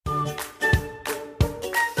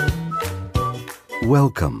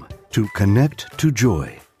Welcome to Connect to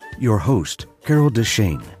Joy. Your host, Carol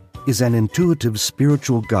Deshane, is an intuitive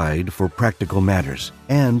spiritual guide for practical matters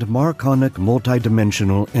and Marconic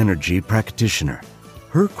multidimensional energy practitioner.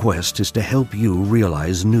 Her quest is to help you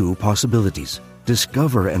realize new possibilities,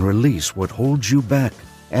 discover and release what holds you back,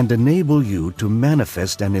 and enable you to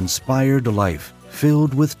manifest an inspired life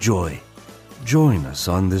filled with joy. Join us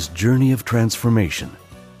on this journey of transformation.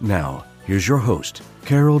 Now, here's your host,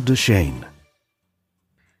 Carol Deshane.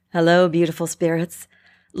 Hello, beautiful spirits.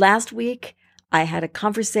 Last week, I had a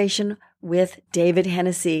conversation with David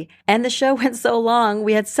Hennessy, and the show went so long,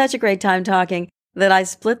 we had such a great time talking, that I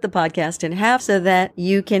split the podcast in half so that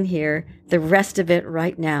you can hear the rest of it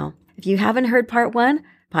right now. If you haven't heard part one,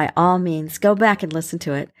 by all means, go back and listen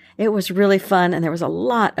to it. It was really fun, and there was a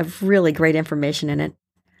lot of really great information in it.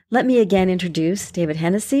 Let me again introduce David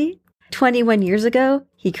Hennessy. 21 years ago,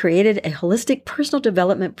 he created a holistic personal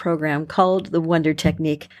development program called the Wonder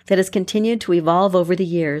Technique that has continued to evolve over the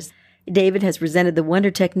years. David has presented the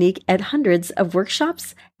Wonder Technique at hundreds of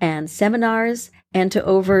workshops and seminars and to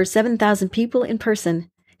over 7,000 people in person.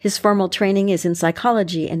 His formal training is in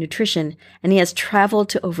psychology and nutrition, and he has traveled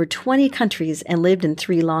to over 20 countries and lived in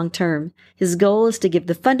 3 long-term. His goal is to give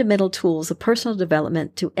the fundamental tools of personal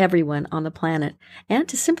development to everyone on the planet and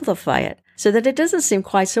to simplify it so that it doesn't seem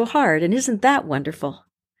quite so hard. And isn't that wonderful?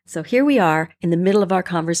 So here we are in the middle of our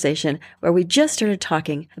conversation where we just started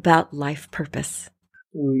talking about life purpose.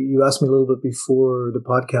 You asked me a little bit before the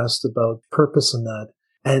podcast about purpose and that.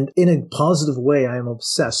 And in a positive way, I am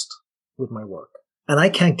obsessed with my work. And I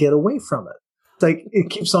can't get away from it. It's like it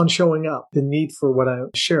keeps on showing up, the need for what I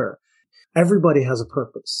share. Everybody has a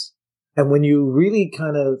purpose. And when you really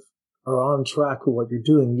kind of are on track with what you're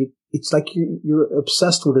doing, it's like you're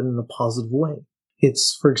obsessed with it in a positive way.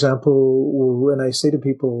 It's, for example, when I say to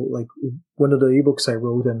people, like one of the ebooks I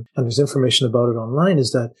wrote, and there's information about it online,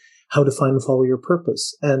 is that how to find and follow your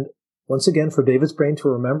purpose. And once again, for David's brain to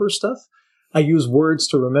remember stuff, I use words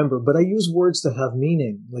to remember, but I use words that have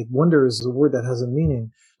meaning. Like wonder is a word that has a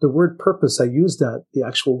meaning. The word purpose, I use that, the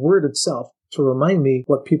actual word itself, to remind me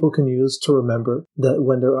what people can use to remember that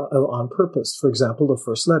when they're on purpose. For example, the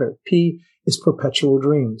first letter, P, is perpetual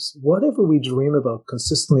dreams. Whatever we dream about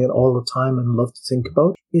consistently and all the time and love to think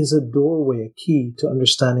about is a doorway, a key to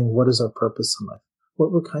understanding what is our purpose in life,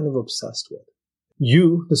 what we're kind of obsessed with.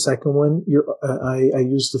 You, the second one, I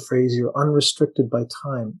use the phrase, you're unrestricted by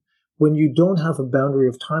time. When you don't have a boundary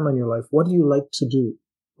of time on your life, what do you like to do?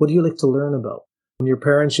 What do you like to learn about? When your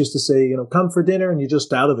parents used to say, come for dinner, and you're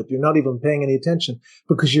just out of it. You're not even paying any attention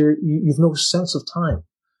because you've no sense of time.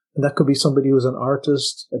 And that could be somebody who's an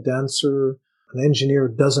artist, a dancer, an engineer,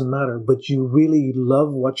 it doesn't matter. But you really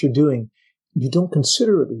love what you're doing. You don't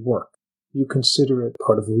consider it work. You consider it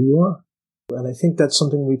part of who you are. And I think that's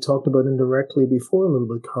something we talked about indirectly before a little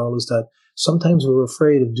bit, Carl, is that sometimes we're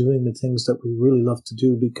afraid of doing the things that we really love to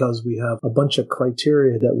do because we have a bunch of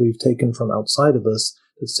criteria that we've taken from outside of us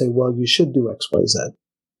that say, well, you should do X, Y, Z.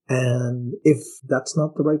 And if that's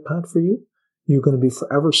not the right path for you, you're going to be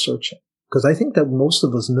forever searching. Because I think that most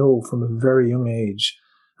of us know from a very young age,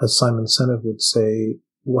 as Simon Sinek would say,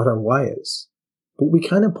 what our why is. But we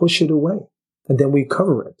kind of push it away and then we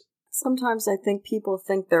cover it. Sometimes I think people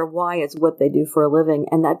think their why is what they do for a living,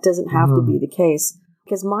 and that doesn't have to be the case.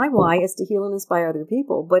 Because my why is to heal and inspire other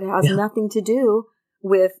people, but it has nothing to do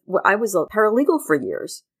with, I was a paralegal for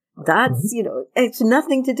years. That's, it's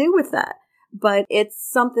nothing to do with that. But it's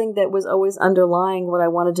something that was always underlying what I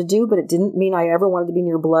wanted to do, but it didn't mean I ever wanted to be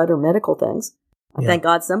near blood or medical things. Thank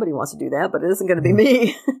God somebody wants to do that, but it isn't going to be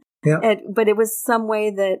me. But it was some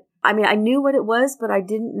way that, I knew what it was, but I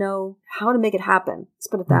didn't know how to make it happen. Let's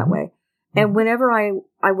put it that way. And whenever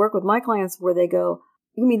I work with my clients where they go,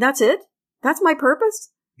 you mean that's it? That's my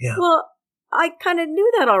purpose? Yeah. Well, I kind of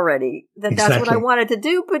knew that already, that's what I wanted to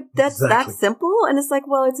do, but that's that simple. And it's like,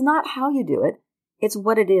 well, it's not how you do it. It's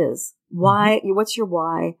what it is. Why, what's your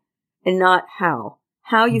why, and not how.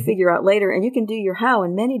 How you figure out later, and you can do your how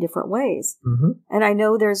in many different ways. And I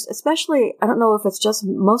know there's, especially, I don't know if it's just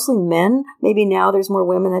mostly men, maybe now there's more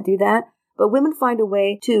women that do that, but women find a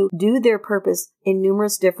way to do their purpose in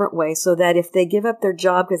numerous different ways so that if they give up their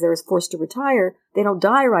job because they were forced to retire, they don't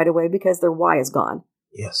die right away because their why is gone.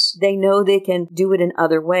 Yes. They know they can do it in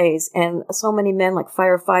other ways. And so many men like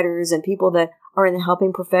firefighters and people that are in the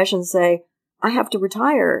helping profession say, I have to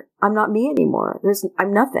retire. I'm not me anymore.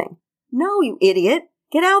 I'm nothing. No, you idiot.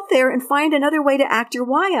 Get out there and find another way to act your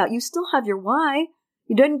why out. You still have your why.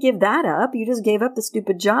 You didn't give that up. You just gave up the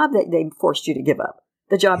stupid job that they forced you to give up.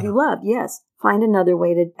 The job you loved, yes. Find another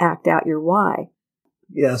way to act out your why.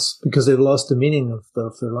 Yes, because they've lost the meaning of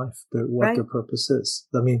their life, what their purpose is.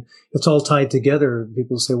 I mean, it's all tied together.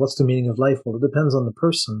 People say, what's the meaning of life? Well, it depends on the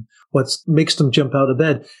person. What makes them jump out of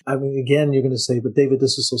bed? I mean, again, you're going to say, but David,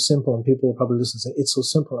 this is so simple. And people will probably listen and say, it's so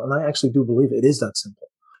simple. And I actually do believe it is that simple.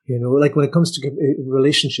 You know, like when it comes to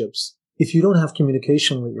relationships, if you don't have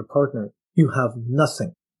communication with your partner, you have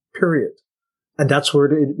nothing, period. And that's where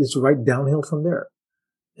it's right downhill from there.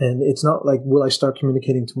 And it's not like, will I start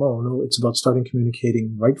communicating tomorrow? No, it's about starting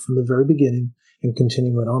communicating right from the very beginning and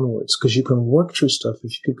continuing it onwards. Because you can work through stuff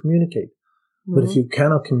if you can communicate. Mm-hmm. But if you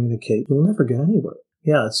cannot communicate, you'll never get anywhere.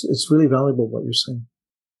 Yeah, it's really valuable what you're saying.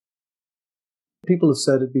 People have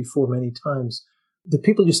said it before many times. The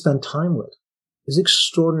people you spend time with is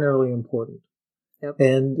extraordinarily important. Yep.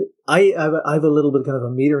 And I have a little bit kind of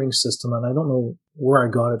a metering system, and I don't know where I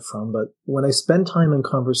got it from, but when I spend time in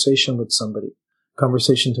conversation with somebody,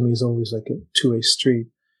 conversation to me is always like a two-way street.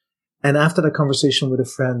 And after that conversation with a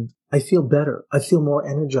friend, I feel better. I feel more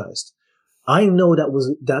energized. I know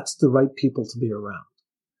that's the right people to be around.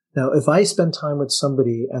 Now, if I spend time with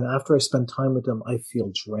somebody and after I spend time with them, I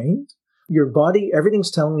feel drained, your body,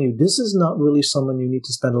 everything's telling you this is not really someone you need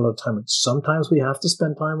to spend a lot of time with. Sometimes we have to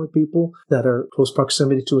spend time with people that are close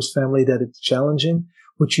proximity to us, family, that it's challenging,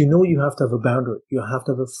 but you know you have to have a boundary. You have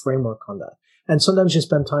to have a framework on that. And sometimes you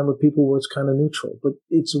spend time with people where it's kind of neutral, but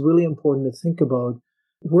it's really important to think about,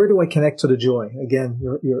 where do I connect to the joy? Again,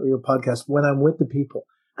 your podcast, when I'm with the people,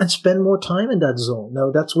 and spend more time in that zone.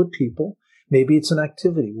 Now, that's with people. Maybe it's an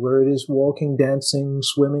activity where it is walking, dancing,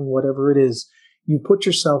 swimming, whatever it is. You put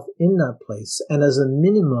yourself in that place. And as a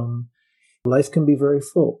minimum, life can be very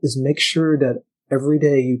full, is make sure that every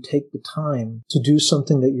day you take the time to do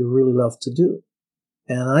something that you really love to do.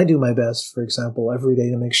 And I do my best, for example, every day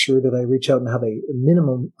to make sure that I reach out and have a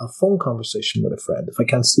minimum, a phone conversation with a friend if I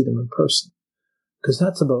can't see them in person. Because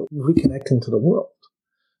that's about reconnecting to the world.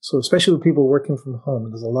 So especially with people working from home,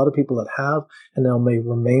 there's a lot of people that have and now may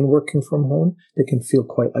remain working from home. They can feel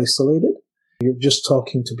quite isolated. You're just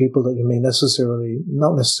talking to people that you may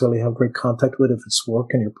not necessarily have great contact with if it's work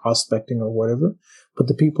and you're prospecting or whatever. But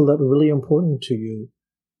the people that are really important to you,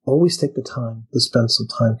 always take the time to spend some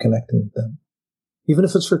time connecting with them, even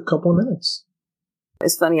if it's for a couple of minutes.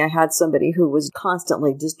 It's funny, I had somebody who was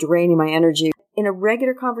constantly just draining my energy. In a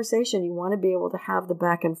regular conversation, you want to be able to have the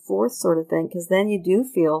back and forth sort of thing, because then you do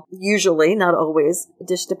feel, usually, not always, it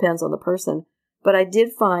just depends on the person. But I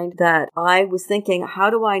did find that I was thinking, how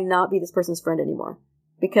do I not be this person's friend anymore?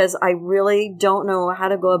 Because I really don't know how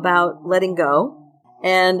to go about letting go.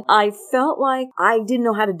 And I felt like I didn't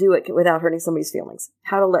know how to do it without hurting somebody's feelings,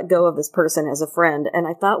 how to let go of this person as a friend. And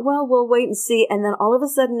I thought, well, we'll wait and see. And then all of a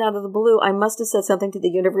sudden, out of the blue, I must have said something to the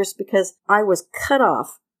universe because I was cut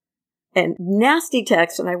off and nasty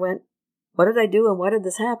text. And I went, what did I do? And why did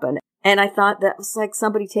this happen? And I thought that was like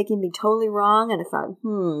somebody taking me totally wrong. And I thought,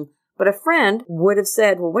 But a friend would have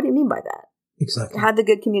said, well, what do you mean by that? Exactly. Had the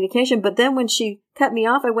good communication. But then when she cut me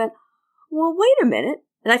off, I went, well, wait a minute.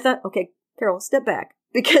 And I thought, okay, Carol, step back.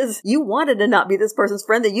 Because you wanted to not be this person's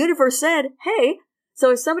friend. The universe said, hey,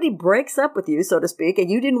 so if somebody breaks up with you, so to speak, and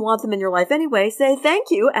you didn't want them in your life anyway, say thank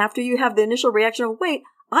you after you have the initial reaction of, wait,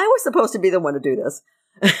 I was supposed to be the one to do this.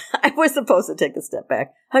 I was supposed to take a step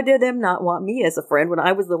back. How dare them not want me as a friend when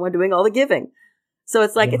I was the one doing all the giving? So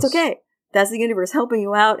it's like, It's okay. That's the universe helping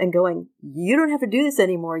you out and going, you don't have to do this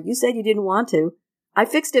anymore. You said you didn't want to. I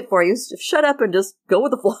fixed it for you. Shut up and just go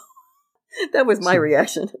with the flow. That was my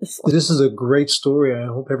reaction. This is a great story. I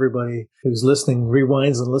hope everybody who's listening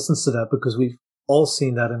rewinds and listens to that, because we've all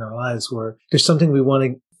seen that in our lives where there's something we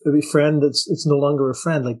want to be friend it's no longer a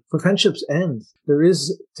friend. Like, for friendships end. There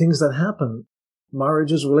is things that happen.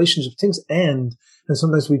 Marriages, relationships, things end. And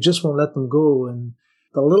sometimes we just won't let them go. And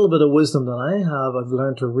the little bit of wisdom that I have, I've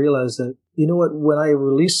learned to realize that, you know what, when I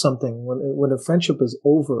release something, when a friendship is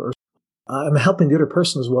over, I'm helping the other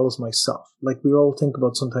person as well as myself. Like we all think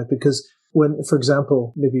about sometimes, because when, for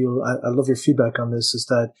example, I love your feedback on this, is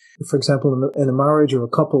that, for example, in a marriage or a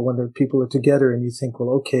couple, when people are together and you think, well,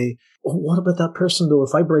 okay, what about that person though?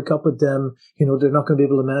 If I break up with them, they're not going to be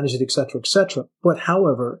able to manage it, et cetera, et cetera. But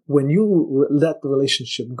however, when you let the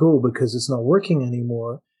relationship go because it's not working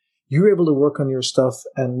anymore, you're able to work on your stuff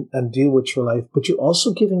and deal with your life, but you're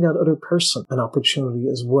also giving that other person an opportunity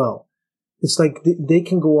as well. It's like they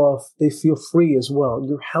can go off, they feel free as well.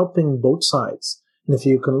 You're helping both sides. And if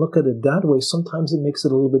you can look at it that way, sometimes it makes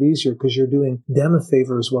it a little bit easier because you're doing them a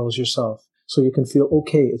favor as well as yourself. So you can feel,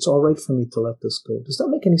 okay, it's all right for me to let this go. Does that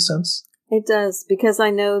make any sense? It does, because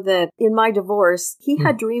I know that in my divorce, he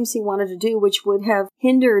had dreams he wanted to do, which would have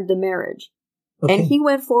hindered the marriage. Okay. And he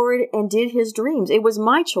went forward and did his dreams. It was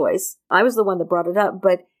my choice. I was the one that brought it up,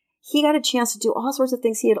 but he got a chance to do all sorts of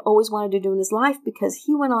things he had always wanted to do in his life because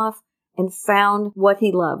he went off and found what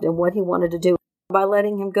he loved and what he wanted to do. By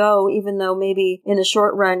letting him go, even though maybe in the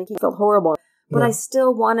short run he felt horrible. But I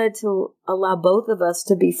still wanted to allow both of us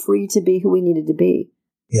to be free to be who we needed to be.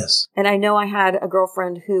 Yes. And I know I had a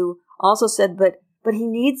girlfriend who also said, but he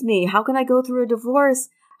needs me. How can I go through a divorce?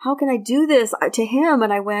 How can I do this to him?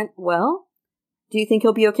 And I went, well, do you think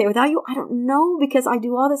he'll be okay without you? I don't know, because I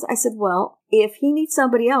do all this. I said, well, if he needs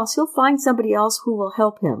somebody else, he'll find somebody else who will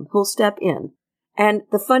help him, who'll step in. And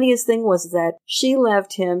the funniest thing was that she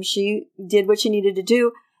left him. She did what she needed to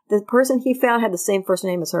do. The person he found had the same first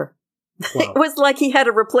name as her. Wow. It was like he had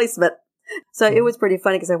a replacement. So it was pretty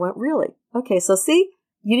funny because I went, really? Okay, so see,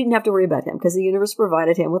 you didn't have to worry about him because the universe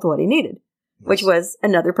provided him with what he needed, which was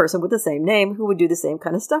another person with the same name who would do the same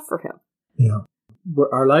kind of stuff for him. Yeah.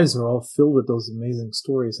 Our lives are all filled with those amazing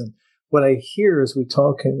stories. And what I hear as we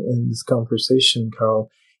talk in this conversation, Carol,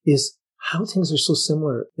 is how things are so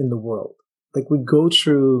similar in the world. Like we go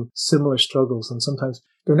through similar struggles and sometimes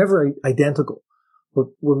they're never identical. But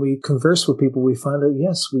when we converse with people, we find out,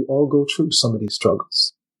 yes, we all go through some of these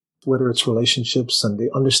struggles, whether it's relationships and the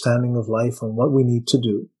understanding of life and what we need to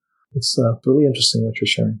do. It's really interesting what you're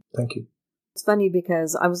sharing. Thank you. It's funny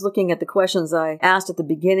because I was looking at the questions I asked at the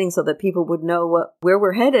beginning so that people would know where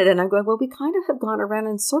we're headed. And I'm going, well, we kind of have gone around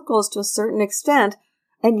in circles to a certain extent.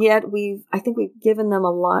 And yet I think we've given them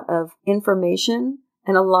a lot of information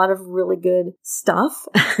and a lot of really good stuff,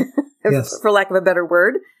 yes, for lack of a better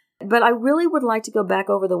word. But I really would like to go back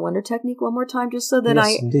over the Wonder Technique one more time, just so that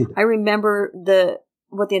I remember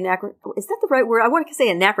what the acronym, is that the right word? I want to say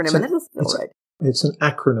an acronym, and that doesn't feel right. It's an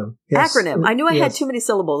acronym. Yes. Acronym. I knew I had too many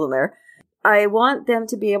syllables in there. I want them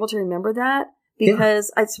to be able to remember that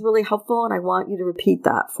because it's really helpful, and I want you to repeat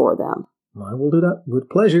that for them. I will do that with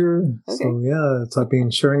pleasure. Okay. So I've been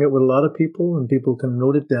sharing it with a lot of people, and people can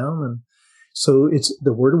note it down. And so it's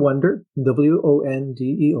the word wonder,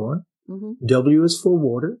 WONDER. Mm-hmm. W is for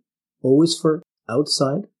water. O is for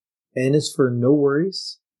outside. N is for no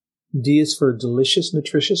worries. D is for delicious,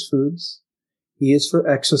 nutritious foods. E is for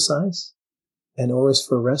exercise. And O is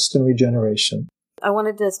for rest and regeneration. I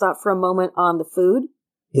wanted to stop for a moment on the food.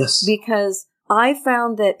 Yes. Because I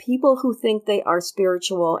found that people who think they are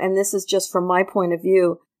spiritual, and this is just from my point of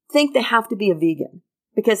view, think they have to be a vegan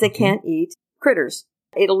because they can't eat critters.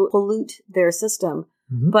 It'll pollute their system.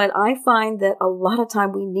 Mm-hmm. But I find that a lot of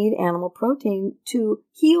time we need animal protein to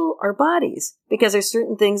heal our bodies because there's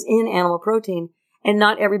certain things in animal protein and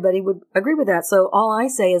not everybody would agree with that. So all I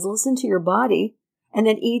say is listen to your body and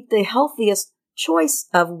then eat the healthiest choice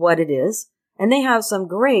of what it is. And they have some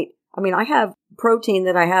great, I have protein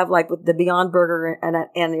that I have like with the Beyond Burger and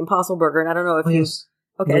the Impossible Burger. And I don't know if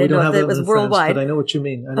okay, no, I didn't know if it was worldwide. France, but I know what you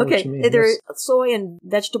mean. They're soy and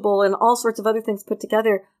vegetable and all sorts of other things put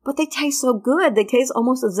together, but they taste so good. They taste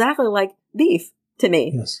almost exactly like beef to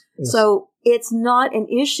me. Yes. So it's not an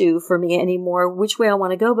issue for me anymore which way I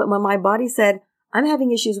want to go. But when my body said, I'm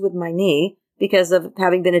having issues with my knee because of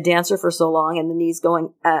having been a dancer for so long and the knee's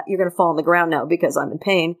going, you're going to fall on the ground now because I'm in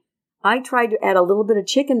pain. I tried to add a little bit of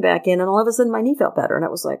chicken back in and all of a sudden my knee felt better. And I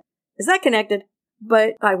was like, is that connected?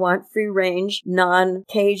 But I want free-range,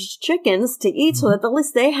 non-caged chickens to eat so that at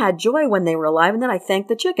least they had joy when they were alive. And then I thank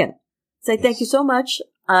the chicken. Say, thank you so much.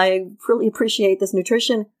 I really appreciate this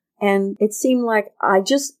nutrition. And it seemed like I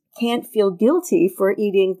just can't feel guilty for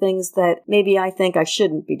eating things that maybe I think I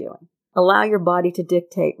shouldn't be doing. Allow your body to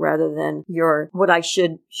dictate rather than what I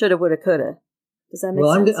shoulda, woulda, coulda. Does that make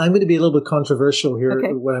sense? I'm going to be a little bit controversial here.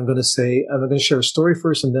 Okay. What I'm going to say, I'm going to share a story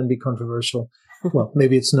first and then be controversial. Well,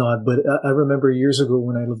 maybe it's not, but I remember years ago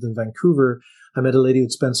when I lived in Vancouver, I met a lady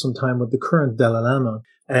who'd spent some time with the current Dalai Lama,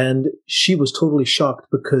 and she was totally shocked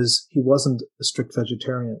because he wasn't a strict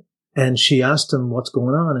vegetarian. And she asked him what's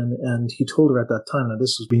going on, and he told her at that time. Now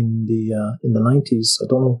this was in the 90s. I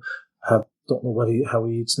don't know how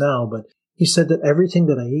he eats now, but he said that everything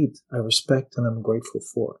that I eat, I respect and I'm grateful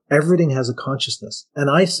for. Everything has a consciousness. And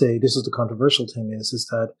I say, this is the controversial thing is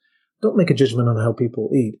that don't make a judgment on how people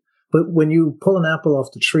eat. But when you pull an apple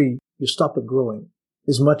off the tree, you stop it growing.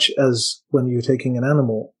 As much as when you're taking an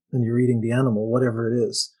animal and you're eating the animal, whatever it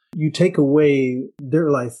is, you take away their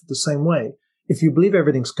life the same way. If you believe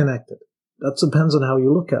everything's connected, that depends on how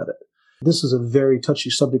you look at it. This is a very touchy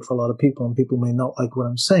subject for a lot of people, and people may not like what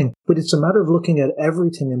I'm saying, but it's a matter of looking at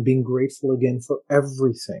everything and being grateful again for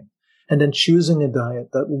everything, and then choosing a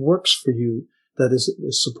diet that works for you, that is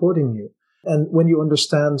supporting you. And when you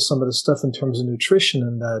understand some of the stuff in terms of nutrition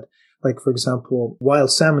and that, like, for example,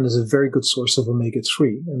 wild salmon is a very good source of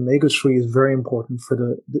omega-3. Omega-3 is very important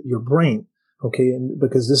for your brain, okay? And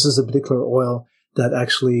because this is a particular oil that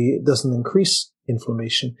actually doesn't increase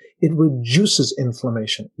inflammation. It reduces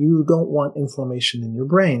inflammation. You don't want inflammation in your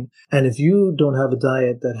brain. And if you don't have a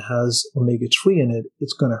diet that has omega-3 in it,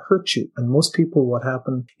 it's going to hurt you. And most people, what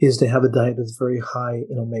happen is they have a diet that's very high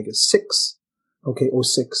in omega-6,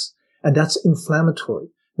 O6, and that's inflammatory.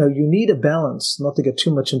 Now, you need a balance, not to get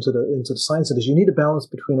too much into the science of this, you need a balance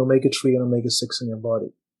between omega-3 and omega-6 in your body.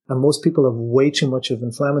 And most people have way too much of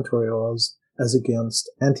inflammatory oils as against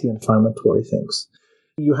anti-inflammatory things.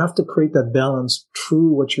 You have to create that balance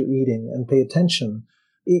through what you're eating and pay attention.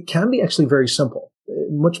 It can be actually very simple,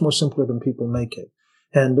 much more simpler than people make it.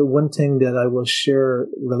 And one thing that I will share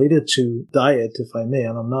related to diet, if I may,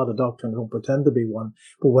 and I'm not a doctor and don't pretend to be one,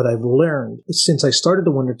 but what I've learned since I started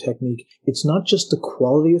the Wonder Technique, it's not just the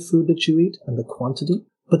quality of food that you eat and the quantity,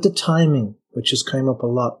 but the timing, which has come up a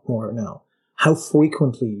lot more now. How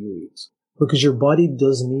frequently you eat, because your body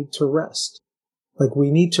does need to rest. Like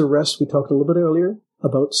we need to rest. We talked a little bit earlier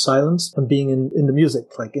about silence and being in the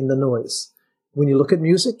music, like in the noise. When you look at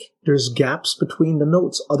music, there's gaps between the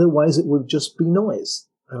notes. Otherwise, it would just be noise.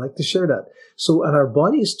 I like to share that. So, and our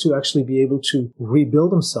bodies to actually be able to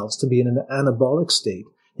rebuild themselves, to be in an anabolic state,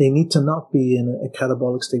 they need to not be in a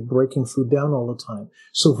catabolic state, breaking food down all the time.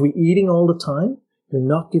 So if we're eating all the time, you're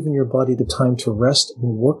not giving your body the time to rest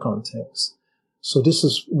and work on things. So this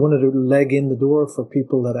is one of the leg in the door for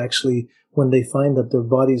people that actually, when they find that their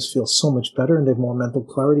bodies feel so much better and they have more mental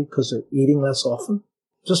clarity because they're eating less often.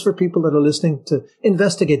 Just for people that are listening, to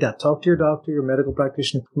investigate that. Talk to your doctor, your medical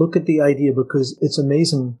practitioner. Look at the idea, because it's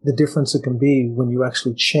amazing the difference it can be when you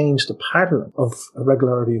actually change the pattern of a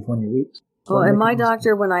regularity of when you eat. Well, and my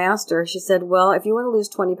doctor, when I asked her, she said, well, if you want to lose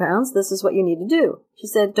 20 pounds, this is what you need to do. She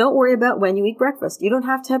said, don't worry about when you eat breakfast. You don't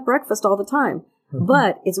have to have breakfast all the time. Mm-hmm.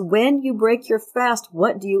 But it's when you break your fast,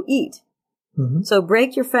 what do you eat? Mm-hmm. So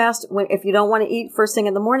break your fast. If you don't want to eat first thing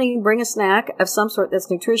in the morning, bring a snack of some sort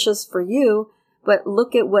that's nutritious for you. But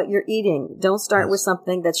look at what you're eating. Don't start with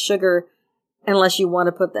something that's sugar unless you want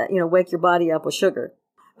to put that, wake your body up with sugar.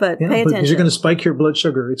 But pay attention. Because you're going to spike your blood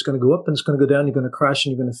sugar. It's going to go up and it's going to go down. You're going to crash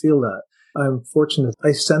and you're going to feel that. I'm fortunate.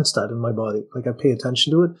 I sense that in my body. Like I pay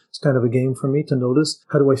attention to it. It's kind of a game for me to notice,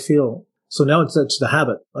 how do I feel? So now it's the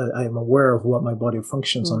habit. I am aware of what my body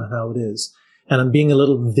functions on and how it is. And I'm being a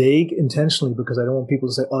little vague intentionally because I don't want people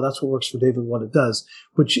to say, oh, that's what works for David, what it does.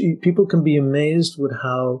 But people can be amazed with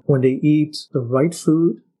how when they eat the right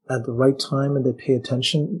food at the right time and they pay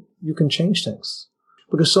attention, you can change things.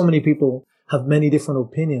 Because so many people have many different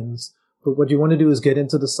opinions. But what you want to do is get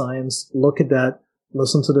into the science, look at that,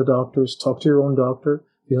 listen to the doctors, talk to your own doctor.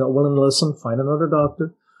 If you're not willing to listen, find another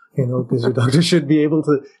doctor, because your doctor should be able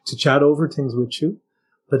to chat over things with you.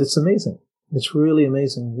 But it's amazing. It's really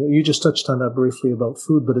amazing. You just touched on that briefly about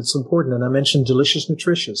food, but it's important. And I mentioned delicious,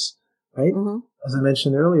 nutritious, right? Mm-hmm. As I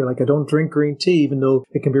mentioned earlier, like I don't drink green tea, even though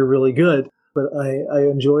it can be really good, but I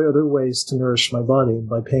enjoy other ways to nourish my body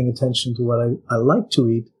by paying attention to what I like to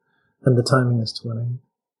eat and the timing as to when I eat.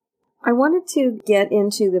 I wanted to get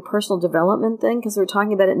into the personal development thing because we're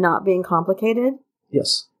talking about it not being complicated.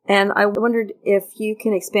 Yes. And I wondered if you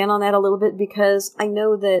can expand on that a little bit, because I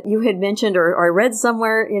know that you had mentioned or I read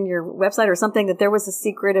somewhere in your website or something that there was a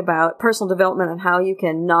secret about personal development and how you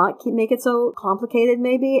can not make it so complicated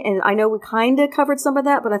maybe. And I know we kind of covered some of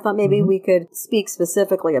that, but I thought maybe we could speak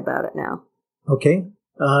specifically about it now. Okay.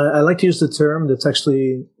 I like to use the term that's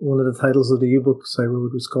actually one of the titles of the ebooks I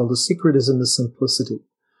wrote was called The Secret is in the Simplicity.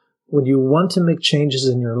 When you want to make changes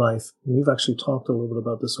in your life, and you've actually talked a little bit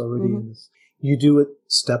about this already in this, you do it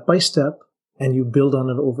step by step and you build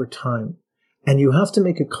on it over time. And you have to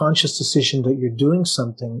make a conscious decision that you're doing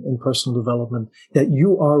something in personal development that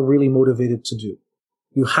you are really motivated to do.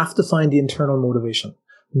 You have to find the internal motivation,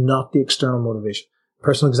 not the external motivation.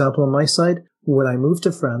 Personal example on my side, when I moved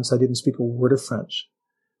to France, I didn't speak a word of French.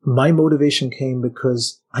 My motivation came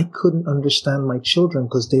because I couldn't understand my children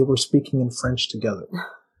because they were speaking in French together.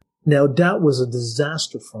 Now that was a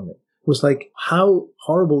disaster for me. It was like, how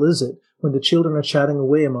horrible is it when the children are chatting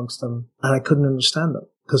away amongst them and I couldn't understand them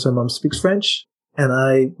because their mom speaks French and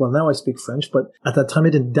now I speak French, but at that time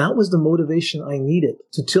I didn't. That was the motivation I needed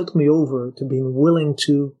to tilt me over to being willing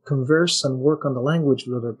to converse and work on the language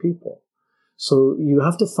with other people. So you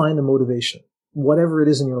have to find a motivation, whatever it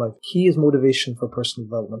is in your life. Key is motivation for personal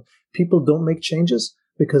development. People don't make changes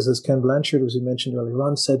because, as Ken Blanchard, as we mentioned earlier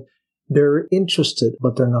on, said, they're interested,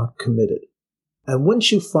 but they're not committed. And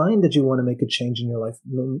once you find that you want to make a change in your life,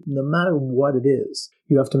 no matter what it is,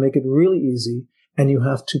 you have to make it really easy and you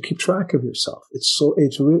have to keep track of yourself. This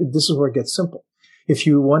is where it gets simple. If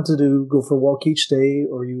you want to go for a walk each day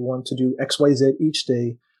or you want to do X, Y, Z each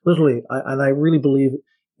day, literally, I really believe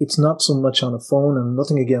it's not so much on a phone, and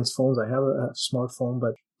nothing against phones. I have a smartphone,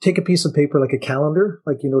 but take a piece of paper like a calendar,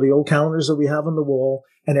 like, the old calendars that we have on the wall,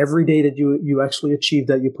 and every day that you actually achieve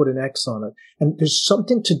that, you put an X on it. And there's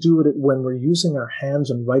something to do with it when we're using our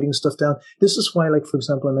hands and writing stuff down. This is why, like, for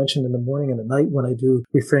example, I mentioned in the morning and at night when I do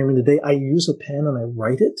reframing the day, I use a pen and I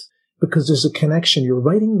write it because there's a connection. You're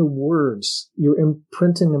writing the words, you're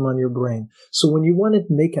imprinting them on your brain. So when you want to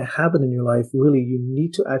make a habit in your life, really, you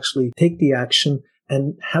need to actually take the action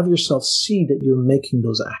and have yourself see that you're making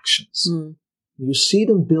those actions. You see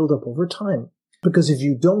them build up over time. Because if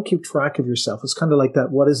you don't keep track of yourself, it's kind of like that,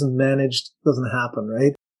 what isn't managed doesn't happen,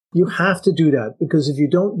 right? You have to do that, because if you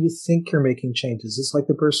don't, you think you're making changes. It's like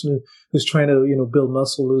the person who's trying to, build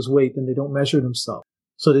muscle, lose weight, and they don't measure themselves.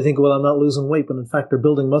 So they think, well, I'm not losing weight, but in fact, they're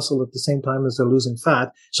building muscle at the same time as they're losing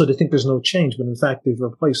fat. So they think there's no change, but in fact, they've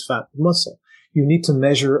replaced fat with muscle. You need to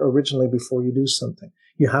measure originally before you do something.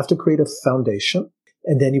 You have to create a foundation,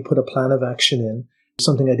 and then you put a plan of action in.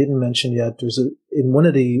 Something I didn't mention yet, in one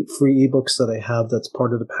of the free ebooks that I have that's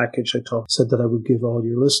part of the package said that I would give all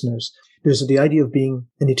your listeners, there's the idea of being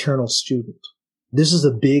an eternal student. This is a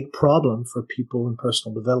big problem for people in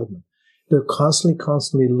personal development. They're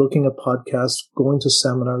constantly looking at podcasts, going to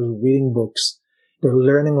seminars, reading books. They're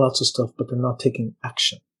learning lots of stuff, but they're not taking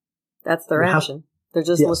action. That's their action. They're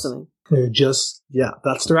just listening.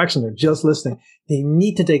 That's their action. They're just listening. They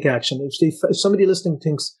need to take action. If somebody listening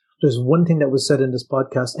thinks, there's one thing that was said in this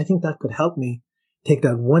podcast, I think that could help me, take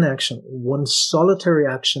that one action, one solitary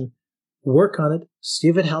action, work on it, see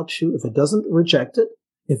if it helps you. If it doesn't, reject it.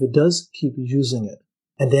 If it does, keep using it.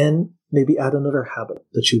 And then maybe add another habit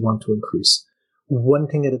that you want to increase. One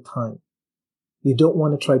thing at a time. You don't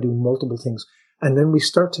want to try doing multiple things. And then we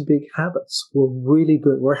start to make habits. We're really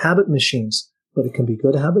good. We're habit machines, but it can be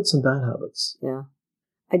good habits and bad habits. Yeah.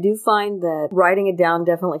 I do find that writing it down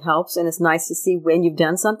definitely helps, and it's nice to see when you've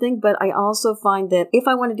done something. But I also find that if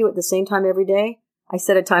I want to do it at the same time every day, I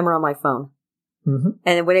set a timer on my phone.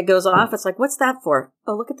 And when it goes off, it's like, what's that for?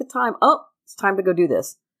 Oh, look at the time. Oh, it's time to go do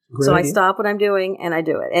this. Great so idea. I stop what I'm doing and I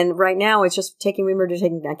do it. And right now, it's just remember to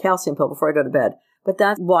take a calcium pill before I go to bed. But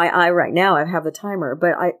that's why right now I have the timer.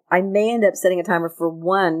 But I may end up setting a timer for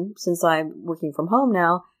one, since I'm working from home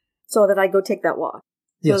now, so that I go take that walk.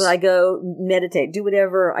 So that I go meditate, do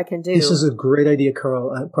whatever I can do. This is a great idea,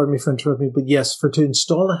 Carol. Pardon me for interrupting me, but yes, to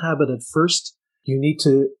install a habit at first, you need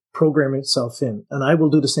to program itself in. And I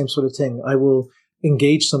will do the same sort of thing. I will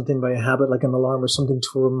engage something by a habit, like an alarm or something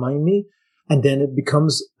to remind me, and then it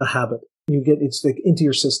becomes a habit. It's like into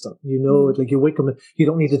your system. Like you wake up, you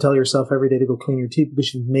don't need to tell yourself every day to go clean your teeth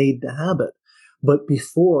because you've made the habit. But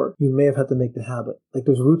before, you may have had to make the habit. Like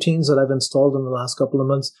there's routines that I've installed in the last couple of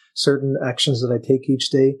months, certain actions that I take each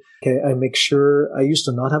day. Okay, I make sure, I used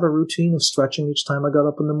to not have a routine of stretching each time I got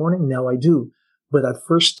up in the morning. Now I do. But at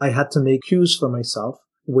first, I had to make cues for myself,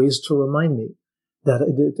 ways to remind me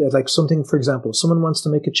that, like something, for example, if someone wants to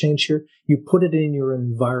make a change here, you put it in your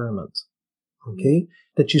environment. Okay?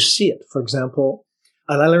 That you see it. For example,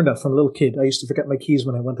 and I learned that from a little kid. I used to forget my keys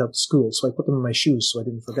when I went out to school, so I put them in my shoes so I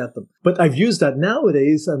didn't forget them. But I've used that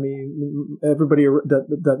nowadays. I mean, everybody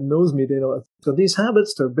that knows me, they know. So these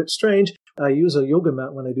habits, they're a bit strange. I use a yoga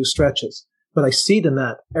mat when I do stretches, but I see the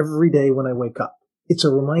mat every day when I wake up. It's a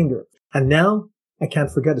reminder. And now I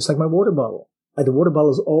can't forget. It's like my water bottle. The water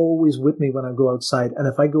bottle is always with me when I go outside. And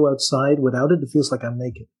if I go outside without it, it feels like I'm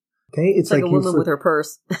naked. Okay? It's like a woman with her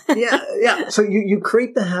purse. Yeah. So you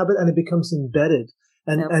create the habit and it becomes embedded.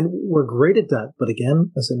 And we're great at that. But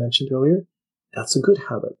again, as I mentioned earlier, that's a good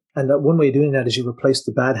habit. And that one way of doing that is you replace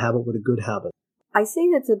the bad habit with a good habit. I see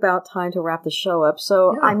it's about time to wrap the show up.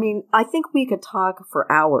 So, I mean, I think we could talk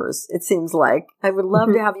for hours, it seems like. I would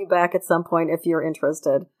love to have you back at some point if you're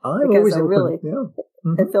interested. I'm always open.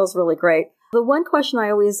 It feels really great. The one question I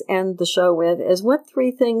always end the show with is, what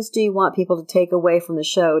 3 things do you want people to take away from the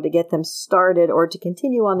show to get them started or to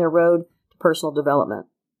continue on their road to personal development?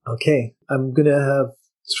 Okay, I'm going to have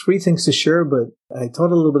 3 things to share, but I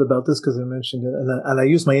thought a little bit about this because I mentioned it, and I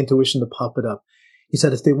used my intuition to pop it up. He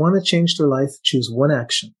said, if they want to change their life, choose one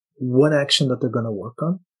action that they're going to work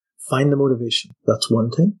on. Find the motivation. That's one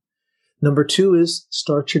thing. Number 2 is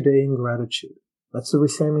start your day in gratitude. That's the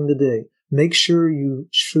reframing the day. Make sure you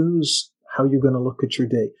choose how you're going to look at your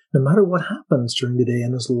day, no matter what happens during the day.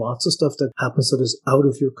 And there's lots of stuff that happens that is out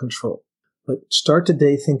of your control. But start the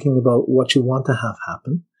day thinking about what you want to have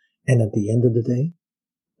happen. And at the end of the day,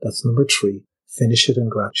 that's number 3, finish it in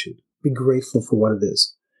gratitude. Be grateful for what it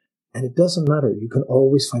is. And it doesn't matter. You can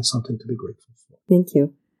always find something to be grateful for. Thank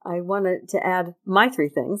you. I wanted to add my 3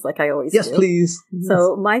 things, like I always do. Yes, please.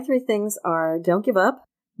 So my 3 things are: don't give up,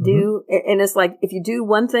 And it's like, if you do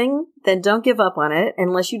one thing, then don't give up on it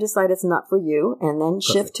unless you decide it's not for you, and then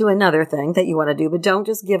shift to another thing that you want to do. But don't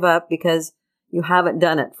just give up because you haven't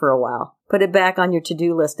done it for a while. Put it back on your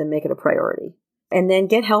to-do list and make it a priority. And then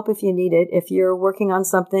get help if you need it. If you're working on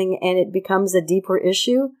something and it becomes a deeper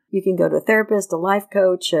issue, you can go to a therapist, a life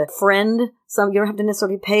coach, a friend. You don't have to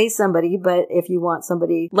necessarily pay somebody, but if you want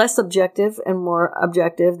somebody less subjective and more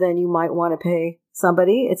objective, then you might want to pay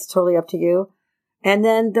somebody. It's totally up to you. And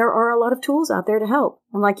then there are a lot of tools out there to help.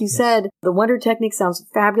 And like you said, the Wonder Technique sounds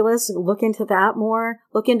fabulous. Look into that more.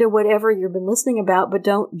 Look into whatever you've been listening about, but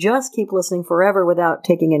don't just keep listening forever without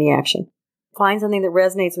taking any action. Find something that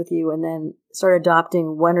resonates with you and then start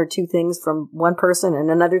adopting one or two things from one person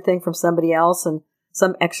and another thing from somebody else, and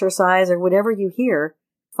some exercise or whatever you hear.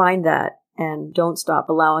 Find that and don't stop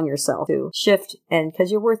allowing yourself to shift, and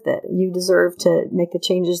because you're worth it. You deserve to make the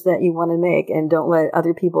changes that you want to make, and don't let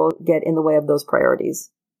other people get in the way of those priorities.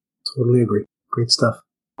 Totally agree. Great stuff.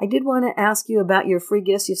 I did want to ask you about your free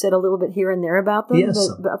gifts. You said a little bit here and there about them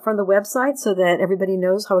from the website so that everybody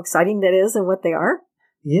knows how exciting that is and what they are.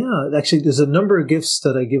 Yeah, actually, there's a number of gifts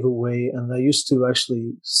that I give away, and I used to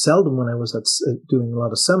actually sell them when I was doing a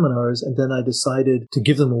lot of seminars, and then I decided to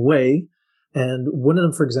give them away. And one of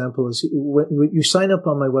them, for example, is when you sign up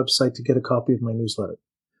on my website to get a copy of my newsletter.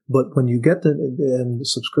 But when you get the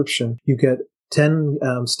subscription, you get 10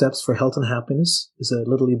 steps for health and happiness. It's a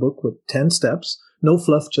little ebook with 10 steps. No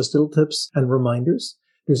fluff, just little tips and reminders.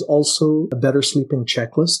 There's also a better sleeping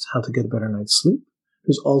checklist, how to get a better night's sleep.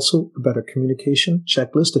 There's also a better communication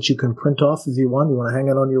checklist that you can print off if you want. You want to hang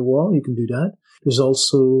it on your wall, you can do that. There's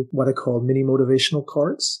also what I call mini motivational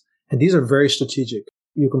cards. And these are very strategic.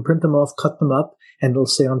 You can print them off, cut them up, and they'll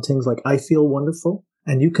say on things like, I feel wonderful.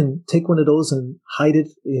 And you can take one of those and hide it,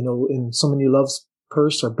 in someone you love's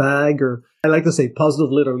purse or bag, or I like to say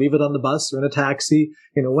positive lid, or leave it on the bus or in a taxi.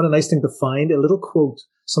 What a nice thing to find. A little quote,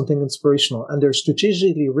 something inspirational. And they're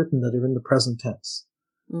strategically written that are in the present tense.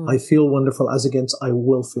 I feel wonderful as against I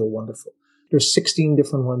will feel wonderful. There's 16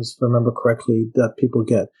 different ones, if I remember correctly, that people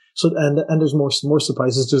get. So, and there's more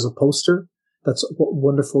surprises. There's a poster that's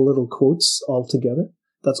wonderful little quotes all together.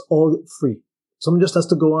 That's all free. Someone just has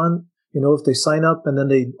to go on, if they sign up and then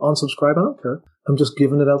they unsubscribe, I don't care. I'm just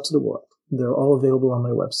giving it out to the world. They're all available on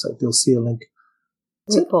my website. They'll see a link.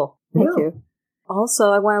 Simple. Thank you.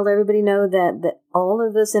 Also, I want to let everybody know that all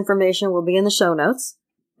of this information will be in the show notes.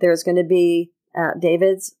 There's going to be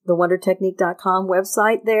David's, thewondertechnique.com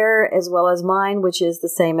website there, as well as mine, which is the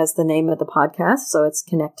same as the name of the podcast. So it's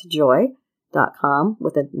connecttojoy.com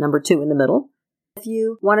with a number 2 in the middle. If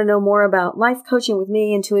you want to know more about life coaching with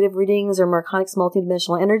me, intuitive readings, or Marconics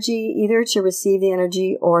multidimensional energy, either to receive the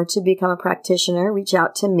energy or to become a practitioner, reach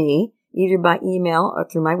out to me, either by email or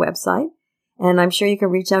through my website. And I'm sure you can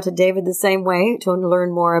reach out to David the same way to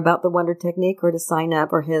learn more about the Wonder Technique or to sign up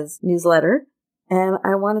for his newsletter. And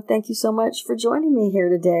I want to thank you so much for joining me here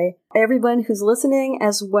today. Everyone who's listening,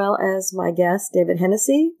 as well as my guest, David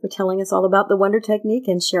Hennessy, for telling us all about the Wonder Technique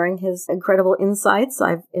and sharing his incredible insights.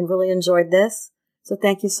 I've really enjoyed this. So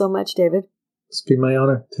thank you so much, David. It's been my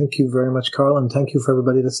honor. Thank you very much, Carl, and thank you for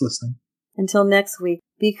everybody that's listening. Until next week,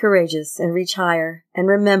 be courageous and reach higher. And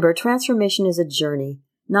remember, transformation is a journey,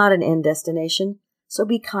 not an end destination. So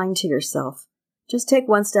be kind to yourself. Just take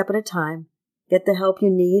one step at a time. Get the help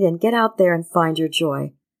you need and get out there and find your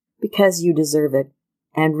joy, because you deserve it.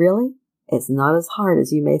 And really, it's not as hard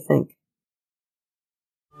as you may think.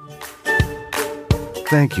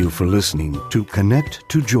 Thank you for listening to Connect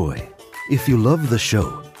to Joy. If you love the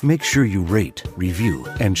show, make sure you rate, review,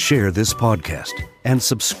 and share this podcast. And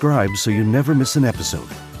subscribe so you never miss an episode.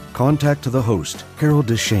 Contact the host, Carol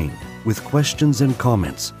Deshane, with questions and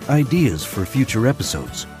comments, ideas for future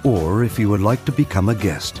episodes, or if you would like to become a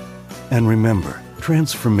guest. And remember,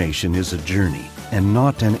 transformation is a journey and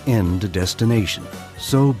not an end destination.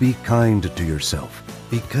 So be kind to yourself,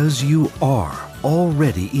 because you are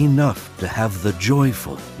already enough to have the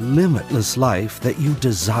joyful, limitless life that you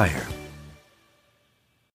desire.